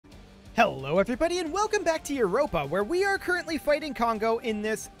Hello everybody and welcome back to Europa, where we are currently fighting Congo in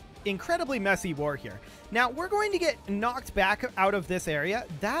this incredibly messy war here. Now, we're going to get knocked back out of this area.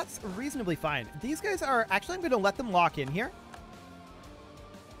 That's reasonably fine. These guys are... Actually, I'm going to let them lock in here.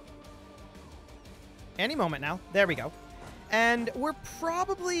 Any moment now. There we go. And we're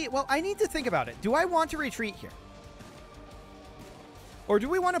probably... Well, I need to think about it. Do I want to retreat here? Or do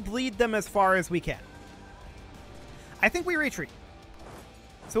we want to bleed them as far as we can? I think we retreat.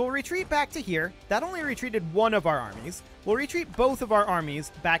 So we'll retreat back to here. That only retreated one of our armies. We'll retreat both of our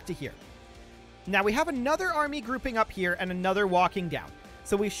armies back to here. Now we have another army grouping up here and another walking down.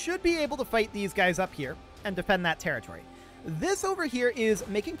 So we should be able to fight these guys up here and defend that territory. This over here is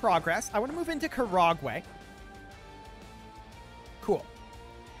making progress. I want to move into Karagwe. Cool.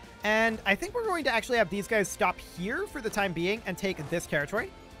 And I think we're going to actually have these guys stop here for the time being and take this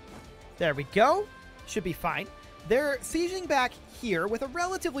territory. There we go. Should be fine. They're sieging back here with a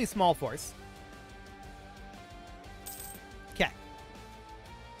relatively small force. Okay.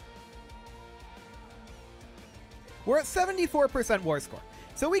 We're at 74% war score.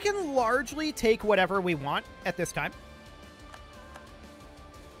 So we can largely take whatever we want at this time.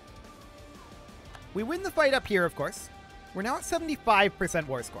 We win the fight up here, of course. We're now at 75%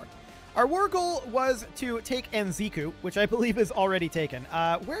 war score. Our war goal was to take Anziku, which I believe is already taken.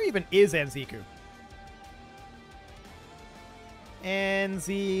 Where even is Anziku?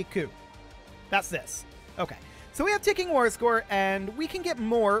 Anziku. That's this. Okay. So we have ticking war score, and we can get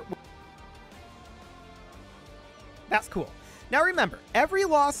more. That's cool. Now remember, every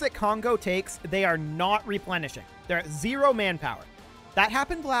loss that Congo takes, they are not replenishing. They're at 0 manpower. That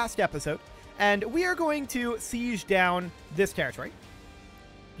happened last episode, and we are going to siege down this territory.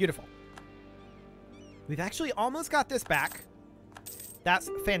 Beautiful. We've actually almost got this back. That's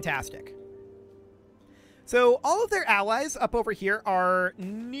fantastic. So all of their allies up over here are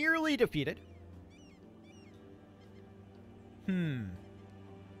nearly defeated. You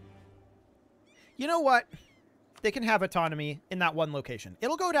know what? They can have autonomy in that one location.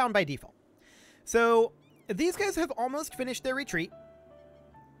 It'll go down by default. So these guys have almost finished their retreat.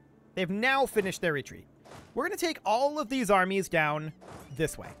 They've now finished their retreat. We're going to take all of these armies down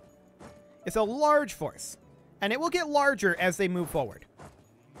this way. It's a large force, and it will get larger as they move forward.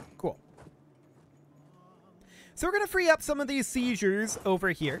 Cool. So we're going to free up some of these seizures over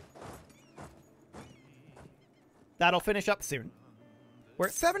here. That'll finish up soon. We're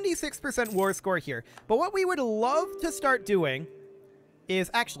at 76% war score here. But what we would love to start doing is...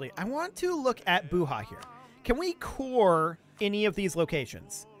 Actually, I want to look at Buha here. Can we core any of these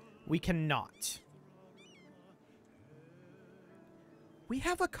locations? We cannot. We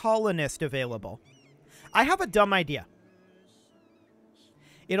have a colonist available. I have a dumb idea.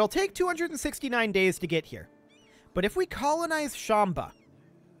 It'll take 269 days to get here. But if we colonize Shamba,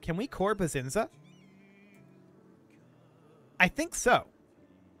 can we core Bazinza? I think so.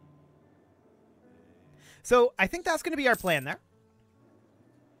 So I think that's going to be our plan there.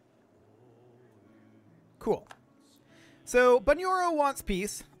 Cool. So Banyoro wants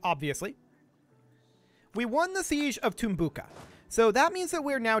peace, obviously. We won the siege of Tumbuka. So that means that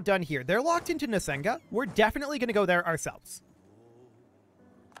we're now done here. They're locked into Nasenga. We're definitely going to go there ourselves.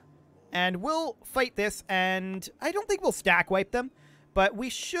 And we'll fight this, and I don't think we'll stack wipe them, but we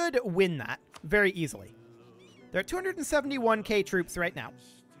should win that very easily. They're at 271k troops right now.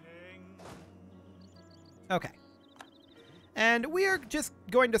 Okay. And we are just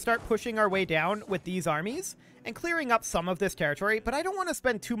going to start pushing our way down with these armies and clearing up some of this territory, but I don't want to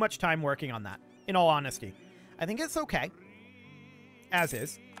spend too much time working on that, in all honesty. I think it's okay, as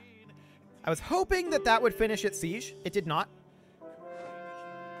is. I was hoping that that would finish its siege. It did not.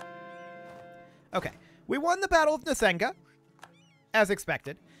 Okay, we won the Battle of Nasenga, as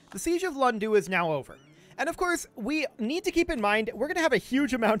expected. The Siege of Lundu is now over. And of course, we need to keep in mind, we're going to have a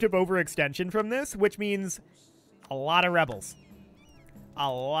huge amount of overextension from this, which means a lot of rebels. A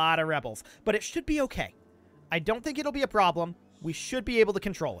lot of rebels. But it should be okay. I don't think it'll be a problem. We should be able to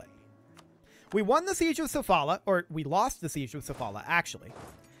control it. We won the Siege of Sofala, or we lost the Siege of Sofala, actually.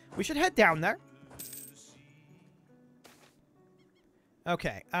 We should head down there.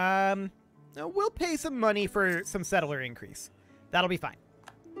 Okay, we'll pay some money for some settler increase. That'll be fine.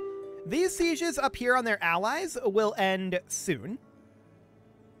 These sieges up here on their allies will end soon.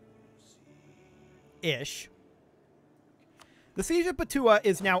 Ish. The siege of Batua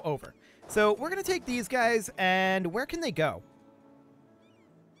is now over. So we're going to take these guys, and where can they go?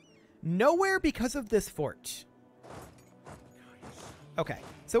 Nowhere because of this fort. Okay,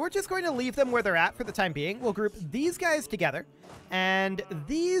 so we're just going to leave them where they're at for the time being. We'll group these guys together, and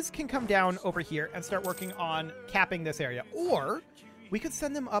these can come down over here and start working on capping this area. Or we could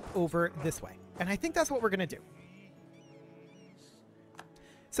send them up over this way. And I think that's what we're going to do.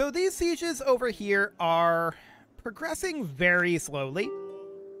 So these sieges over here are progressing very slowly.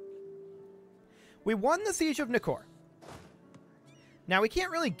 We won the Siege of Nakor. Now, we can't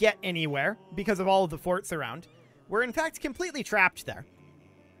really get anywhere because of all of the forts around. We're, in fact, completely trapped there.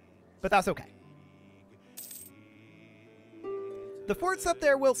 But that's okay. The forts up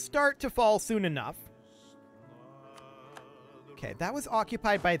there will start to fall soon enough. Okay, that was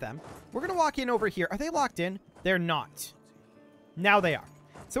occupied by them. We're going to walk in over here. Are they locked in? They're not. Now they are.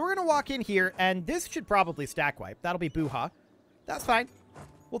 So we're going to walk in here, and this should probably stack wipe. That'll be Buha. That's fine.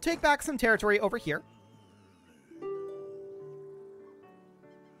 We'll take back some territory over here.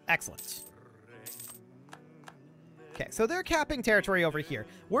 Excellent. Okay, so they're capping territory over here.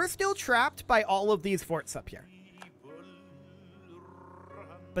 We're still trapped by all of these forts up here.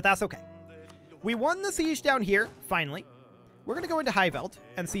 But that's okay. We won the siege down here, finally. We're going to go into Highveld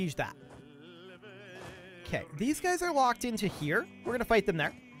and siege that. Okay, these guys are locked into here. We're going to fight them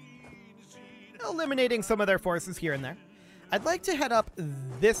there. Eliminating some of their forces here and there. I'd like to head up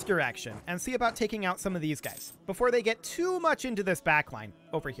this direction and see about taking out some of these guys before they get too much into this backline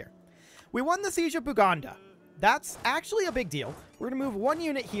over here. We won the Siege of Buganda. That's actually a big deal. We're going to move one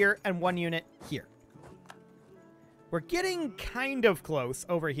unit here and one unit here. We're getting kind of close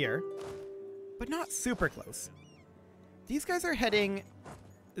over here, but not super close. These guys are heading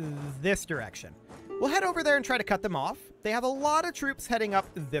this direction. We'll head over there and try to cut them off. They have a lot of troops heading up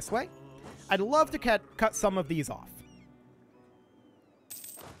this way. I'd love to cut some of these off.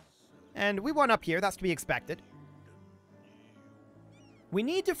 And we won up here. That's to be expected. We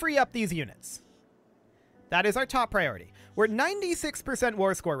need to free up these units. That is our top priority. We're at 96%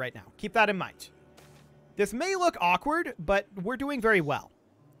 war score right now. Keep that in mind. This may look awkward, but we're doing very well.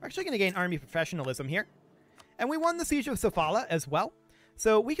 We're actually going to gain army professionalism here. And we won the Siege of Sofala as well.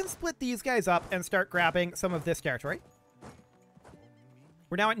 So we can split these guys up and start grabbing some of this territory.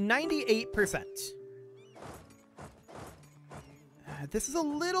 We're now at 98%. This is a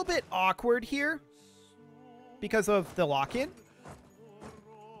little bit awkward here because of the lock-in.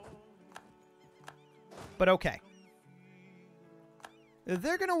 But okay.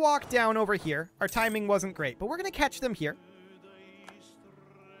 They're going to walk down over here. Our timing wasn't great, but we're going to catch them here.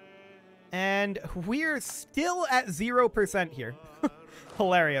 And we're still at 0% here.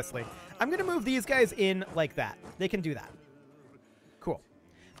 Hilariously. I'm going to move these guys in like that. They can do that. Cool.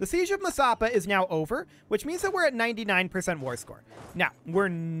 The Siege of Masapa is now over, which means that we're at 99% war score. Now, we're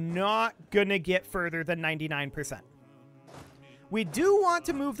not going to get further than 99%. We do want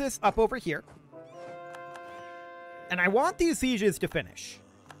to move this up over here. And I want these sieges to finish.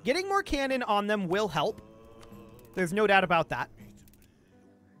 Getting more cannon on them will help. There's no doubt about that.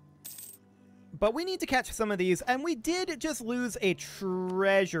 But we need to catch some of these, and we did just lose a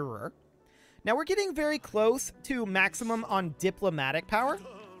treasurer. Now, we're getting very close to maximum on diplomatic power.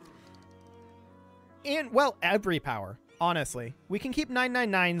 And, well, every power, honestly. We can keep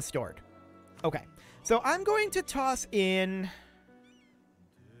 999 stored. Okay, so I'm going to toss in...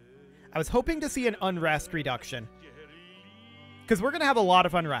 I was hoping to see an unrest reduction. Because we're going to have a lot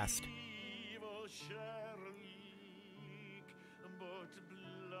of unrest.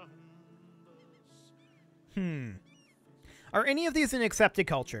 Are any of these an accepted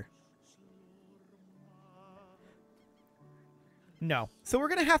culture? No. So we're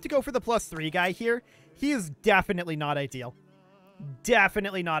going to have to go for the +3 guy here. He is definitely not ideal.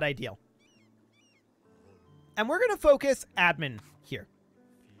 Definitely not ideal. And we're going to focus admin here.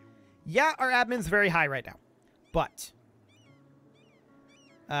 Yeah, our admin's very high right now. But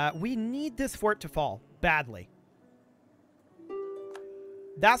we need this fort to fall badly.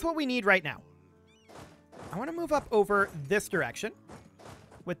 That's what we need right now. I want to move up over this direction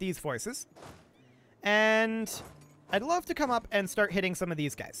with these forces. And I'd love to come up and start hitting some of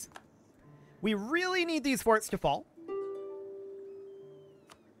these guys. We really need these forts to fall.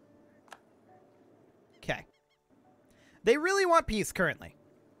 Okay. They really want peace currently.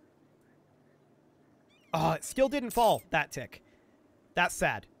 Oh, it still didn't fall, that tick. That's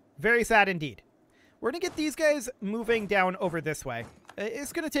sad. Very sad indeed. We're going to get these guys moving down over this way.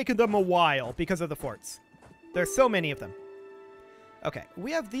 It's going to take them a while because of the forts. There's so many of them. Okay,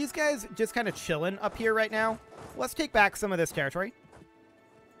 we have these guys just kind of chilling up here right now. Let's take back some of this territory.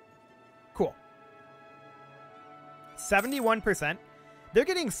 Cool. 71%. They're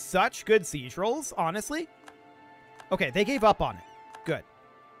getting such good siege rolls, honestly. Okay, they gave up on it. Good.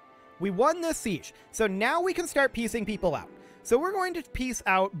 We won this siege, so now we can start piecing people out. So we're going to piece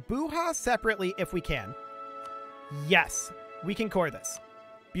out Buha separately if we can. Yes, we can core this.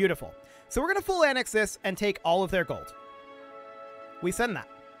 Beautiful. So we're going to full annex this and take all of their gold. We send that.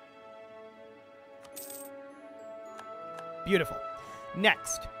 Beautiful.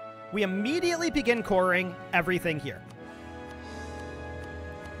 Next, we immediately begin coring everything here.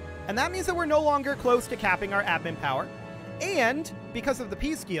 And that means that we're no longer close to capping our admin power. And because of the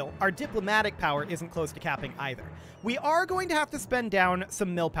peace deal, our diplomatic power isn't close to capping either. We are going to have to spend down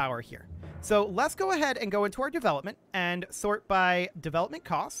some mill power here. So let's go ahead and go into our development and sort by development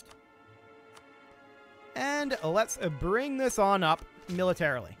cost. And let's bring this on up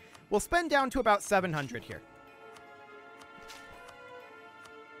militarily. We'll spend down to about 700 here.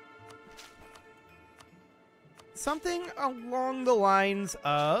 Something along the lines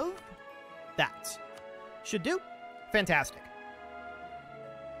of that. Should do. Fantastic.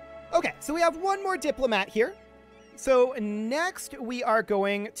 Okay, so we have one more diplomat here. So next we are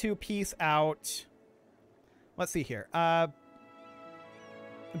going to peace out... Let's see here.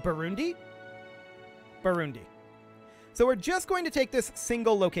 Burundi? Burundi. So we're just going to take this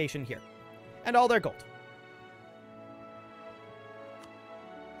single location here. And all their gold.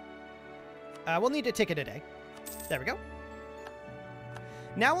 We'll need a ticket a day. There we go.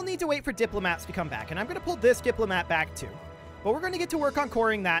 Now we'll need to wait for diplomats to come back, and I'm going to pull this diplomat back too. But we're going to get to work on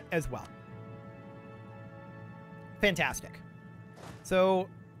coring that as well. Fantastic. So,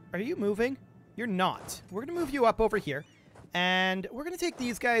 are you moving? You're not. We're going to move you up over here, and we're going to take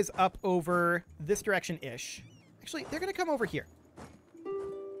these guys up over this direction-ish. Actually, they're going to come over here.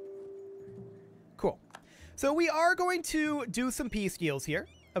 Cool. So we are going to do some peace deals here,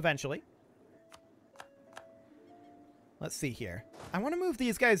 eventually. Let's see here. I want to move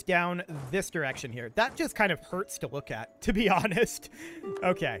these guys down this direction here. That just kind of hurts to look at, to be honest.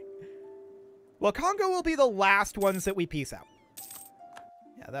 Okay. Well, Congo will be the last ones that we peace out.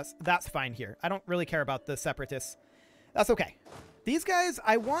 Yeah, that's fine here. I don't really care about the separatists. That's okay. These guys,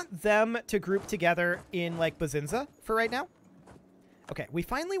 I want them to group together in, like, Bazinza for right now. Okay, we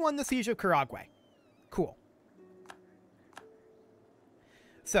finally won the Siege of Karagwe. Cool.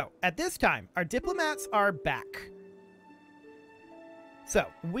 So, at this time, our diplomats are back. So,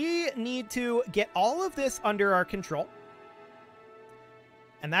 we need to get all of this under our control.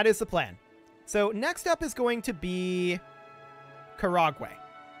 And that is the plan. So, next up is going to be Karagwe.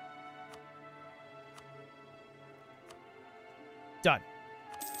 Done.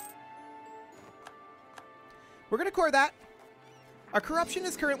 We're going to core that. Our corruption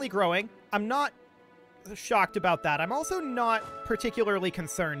is currently growing. I'm not shocked about that. I'm also not particularly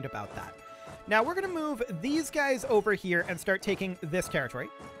concerned about that. Now, we're going to move these guys over here and start taking this territory.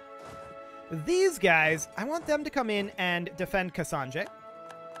 These guys, I want them to come in and defend Kasanje.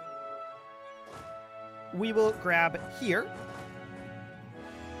 We will grab here.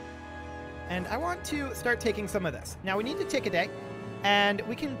 And I want to start taking some of this. Now, we need to take a day, and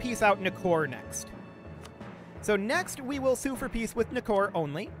we can peace out Nakor next. So next, we will sue for peace with Nakor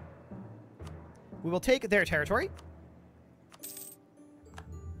only. We will take their territory.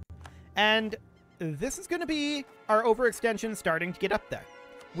 And this is going to be our overextension starting to get up there.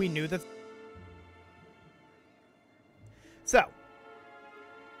 We knew that. So,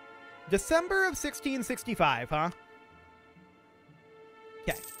 December of 1665, huh?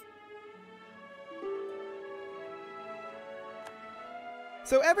 Okay.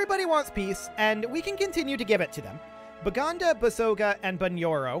 So everybody wants peace, and we can continue to give it to them. Baganda, Basoga, and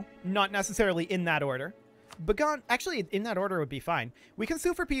Banyoro, not necessarily in that order. Actually, in that order would be fine. We can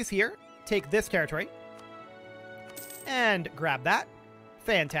sue for peace here, take this territory, and grab that.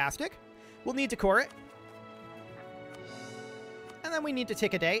 Fantastic. We'll need to core it. And then we need to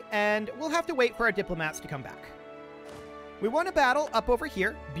take a day, and we'll have to wait for our diplomats to come back. We won a battle up over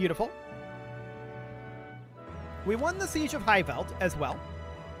here. Beautiful. We won the Siege of Highveld as well.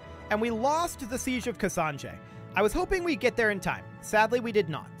 And we lost the Siege of Kasanje. I was hoping we'd get there in time. Sadly, we did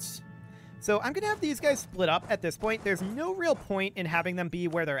not. So I'm going to have these guys split up at this point. There's no real point in having them be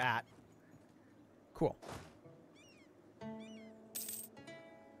where they're at. Cool.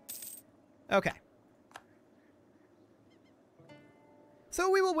 Okay. So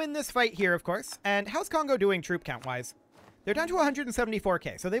we will win this fight here, of course. And how's Congo doing troop count-wise? They're down to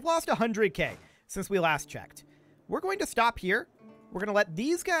 174k, so they've lost 100k since we last checked. We're going to stop here. We're going to let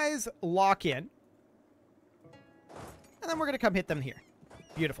these guys lock in. And then we're going to come hit them here.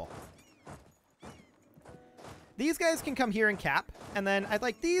 Beautiful. These guys can come here and cap. And then I'd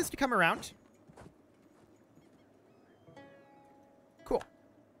like these to come around. Cool.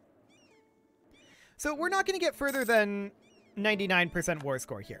 So we're not going to get further than 99% war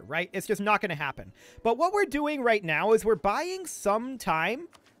score here, right? It's just not going to happen. But what we're doing right now is we're buying some time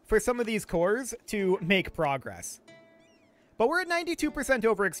for some of these cores to make progress. But we're at 92%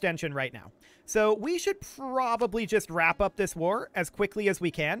 overextension right now. So we should probably just wrap up this war as quickly as we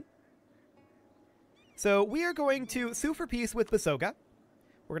can. So we are going to sue for peace with Basoga.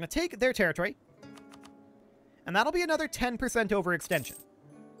 We're going to take their territory. And that'll be another 10% overextension.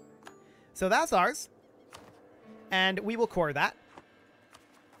 So that's ours. And we will core that.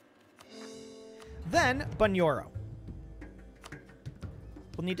 Then, Bunyoro.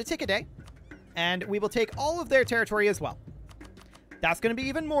 We'll need to take a day. And we will take all of their territory as well. That's going to be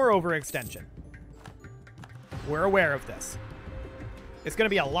even more overextension. We're aware of this. It's going to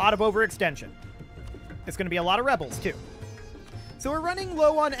be a lot of overextension. It's going to be a lot of rebels, too. So we're running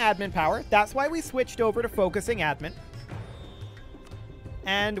low on admin power. That's why we switched over to focusing admin.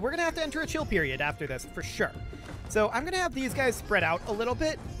 And we're going to have to enter a chill period after this, for sure. So I'm going to have these guys spread out a little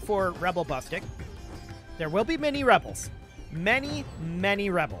bit for rebel busting. There will be many rebels. Many,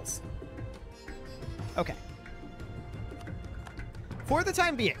 many rebels. Okay. For the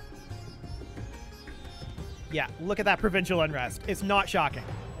time being. Yeah, look at that provincial unrest. It's not shocking.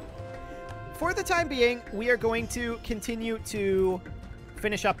 For the time being, we are going to continue to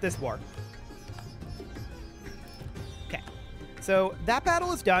finish up this war. Okay. So that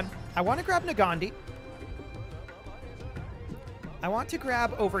battle is done. I want to grab Nagandi. I want to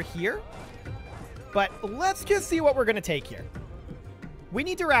grab over here. But let's just see what we're going to take here. We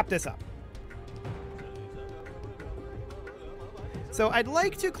need to wrap this up. So I'd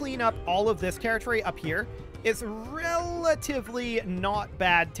like to clean up all of this territory up here. It's relatively not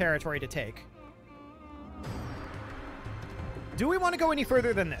bad territory to take. Do we want to go any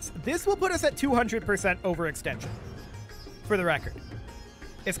further than this? This will put us at 200% overextension, for the record.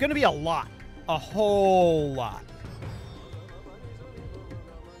 It's going to be a lot. A whole lot.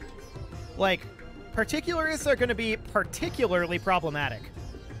 Like, particularists are going to be particularly problematic.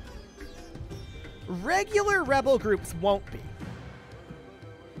 Regular rebel groups won't be.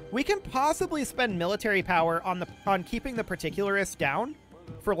 We can possibly spend military power on keeping the particularists down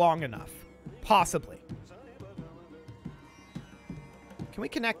for long enough. Possibly. Can we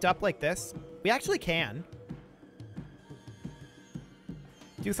connect up like this? We actually can.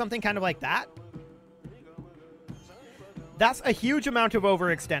 Do something kind of like that. That's a huge amount of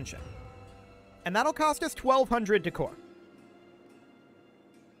overextension. And that'll cost us 1,200 to core.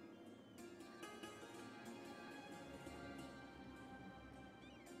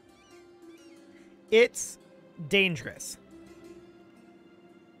 It's dangerous.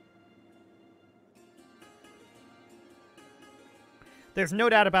 There's no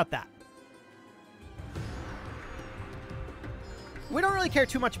doubt about that. We don't really care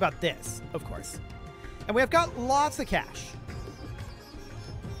too much about this, of course. And we have got lots of cash.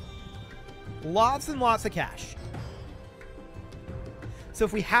 Lots and lots of cash. So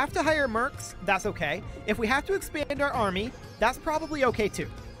if we have to hire mercs, that's okay. If we have to expand our army, that's probably okay too.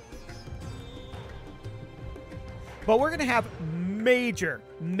 But we're going to have major,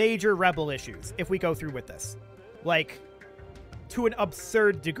 major rebel issues if we go through with this. Like, to an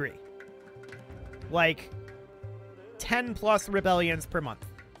absurd degree. Like, 10 plus rebellions per month.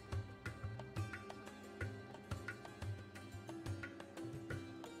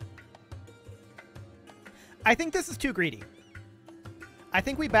 I think this is too greedy. I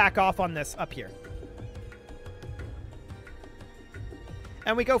think we back off on this up here.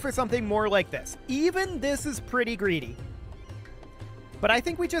 And we go for something more like this. Even this is pretty greedy. But I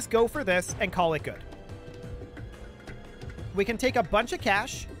think we just go for this and call it good. We can take a bunch of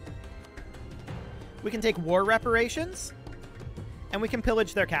cash. We can take war reparations. And we can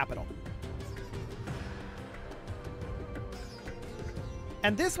pillage their capital.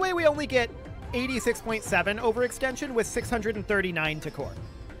 And this way we only get 86.7 overextension with 639 to core.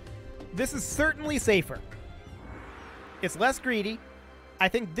 This is certainly safer. It's less greedy. I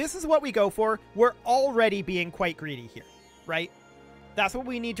think this is what we go for. We're already being quite greedy here, right? That's what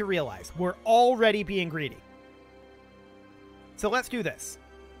we need to realize. We're already being greedy. So let's do this.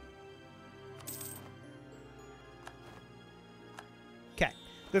 Okay.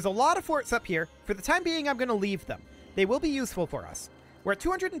 There's a lot of forts up here. For the time being, I'm going to leave them. They will be useful for us. We're at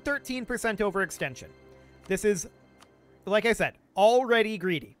 213% overextension. This is, like I said, already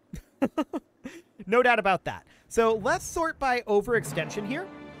greedy. No doubt about that. So let's sort by overextension here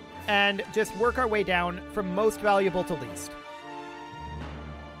and just work our way down from most valuable to least.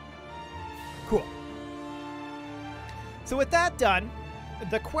 Cool. So with that done,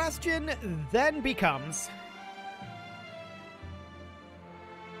 the question then becomes,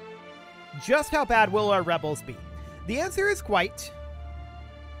 just how bad will our rebels be? The answer is quite,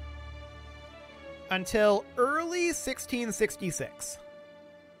 until early 1666.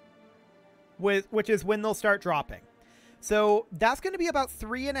 Which is when they'll start dropping. So that's going to be about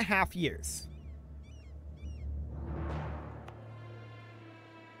 3.5 years.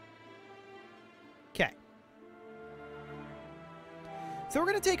 Okay. So we're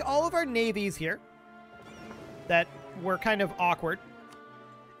going to take all of our navies here that were kind of awkward,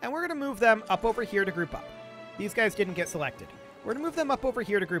 and we're going to move them up over here to group up. These guys didn't get selected. We're going to move them up over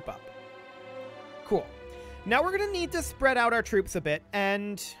here to group up. Cool. Now we're going to need to spread out our troops a bit,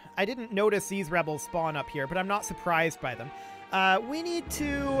 and I didn't notice these rebels spawn up here, but I'm not surprised by them. We need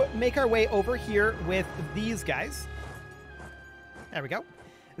to make our way over here with these guys. There we go.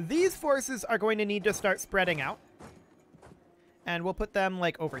 These forces are going to need to start spreading out. And we'll put them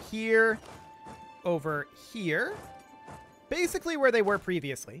like over here, basically where they were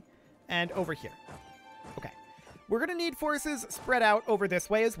previously, and over here. Okay. We're going to need forces spread out over this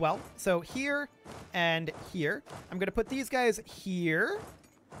way as well. So here and here. I'm going to put these guys here.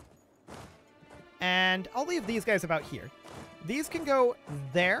 And I'll leave these guys about here. These can go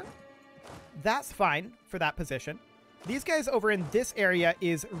there. That's fine for that position. These guys over in this area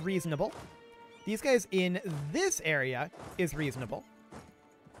is reasonable. These guys in this area is reasonable.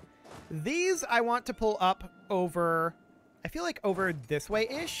 These I want to pull up over, I feel like over this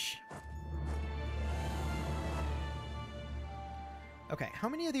way-ish. Okay, how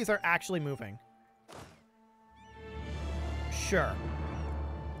many of these are actually moving? Sure.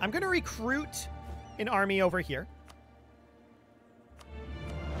 I'm going to recruit an army over here.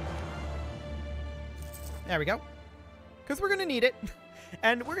 There we go. Because we're going to need it.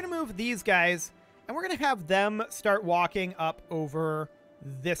 And we're going to move these guys, and we're going to have them start walking up over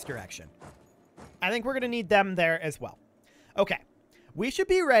this direction. I think we're going to need them there as well. Okay. We should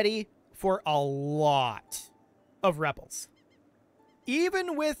be ready for a lot of rebels.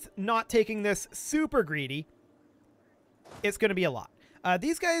 Even with not taking this super greedy, it's going to be a lot.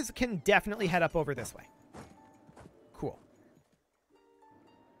 These guys can definitely head up over this way. Cool.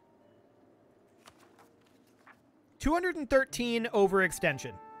 213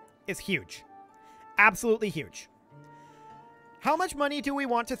 overextension is huge. Absolutely huge. How much money do we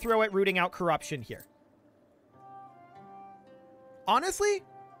want to throw at rooting out corruption here? Honestly,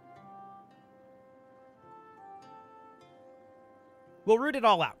 we'll root it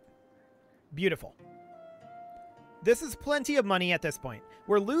all out. Beautiful. This is plenty of money at this point.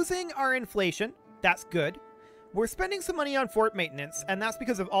 We're losing our inflation. That's good. We're spending some money on fort maintenance, and that's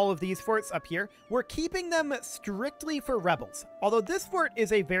because of all of these forts up here. We're keeping them strictly for rebels, although this fort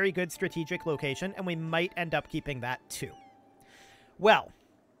is a very good strategic location, and we might end up keeping that too. Well,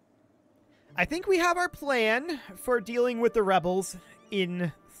 I think we have our plan for dealing with the rebels,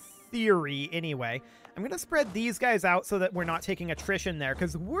 in theory anyway. I'm going to spread these guys out so that we're not taking attrition there,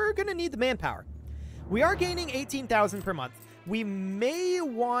 because we're going to need the manpower. We are gaining 18,000 per month. We may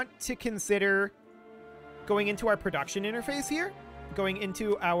want to consider going into our production interface here, going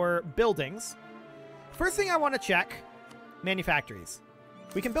into our buildings. First thing I want to check, manufactories.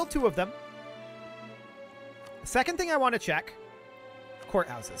 We can build 2 of them. Second thing I want to check,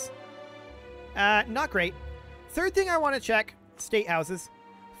 courthouses. Not great. Third thing I want to check, state houses.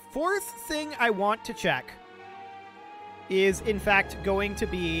 Fourth thing I want to check is, in fact, going to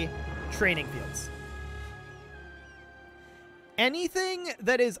be training fields. Anything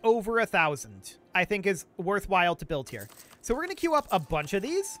that is over 1,000, I think, is worthwhile to build here. So we're going to queue up a bunch of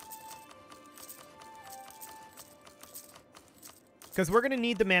these, because we're going to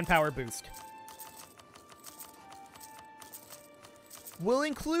need the manpower boost. We'll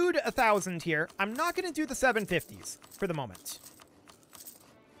include 1,000 here. I'm not going to do the 750s for the moment.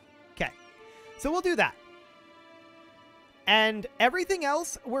 Okay, so we'll do that. And everything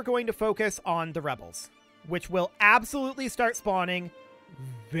else, we're going to focus on the rebels, which will absolutely start spawning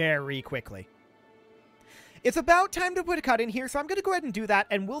very quickly. It's about time to put a cut in here, so I'm going to go ahead and do that,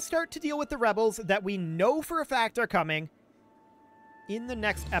 and we'll start to deal with the rebels that we know for a fact are coming in the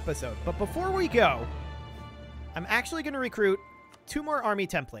next episode. But before we go, I'm actually going to recruit 2 more army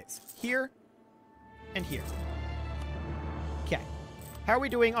templates, here and here. Okay. How are we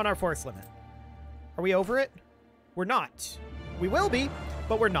doing on our force limit? Are we over it? We're not. We will be,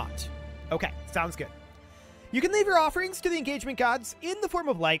 but we're not. Okay, sounds good. You can leave your offerings to the engagement gods in the form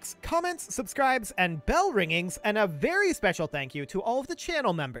of likes, comments, subscribes, and bell ringings, and a very special thank you to all of the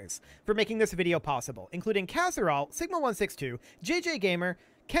channel members for making this video possible, including Casserole, Sigma162, JJ Gamer,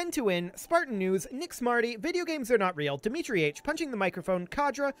 Ken2In, Spartan News, Nick Smarty, Video Games Are Not Real, Dimitri H, Punching the Microphone,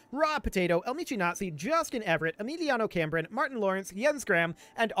 Kadra, Raw Potato, Elmichi Nazi, Justin Everett, Emiliano Cambron, Martin Lawrence, Jens Graham,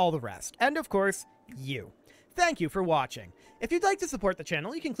 and all the rest. And of course, you. Thank you for watching. If you'd like to support the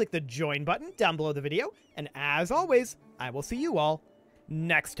channel, you can click the join button down below the video. And as always, I will see you all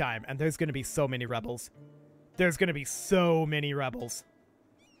next time. And there's going to be so many rebels. there's going to be so many rebels.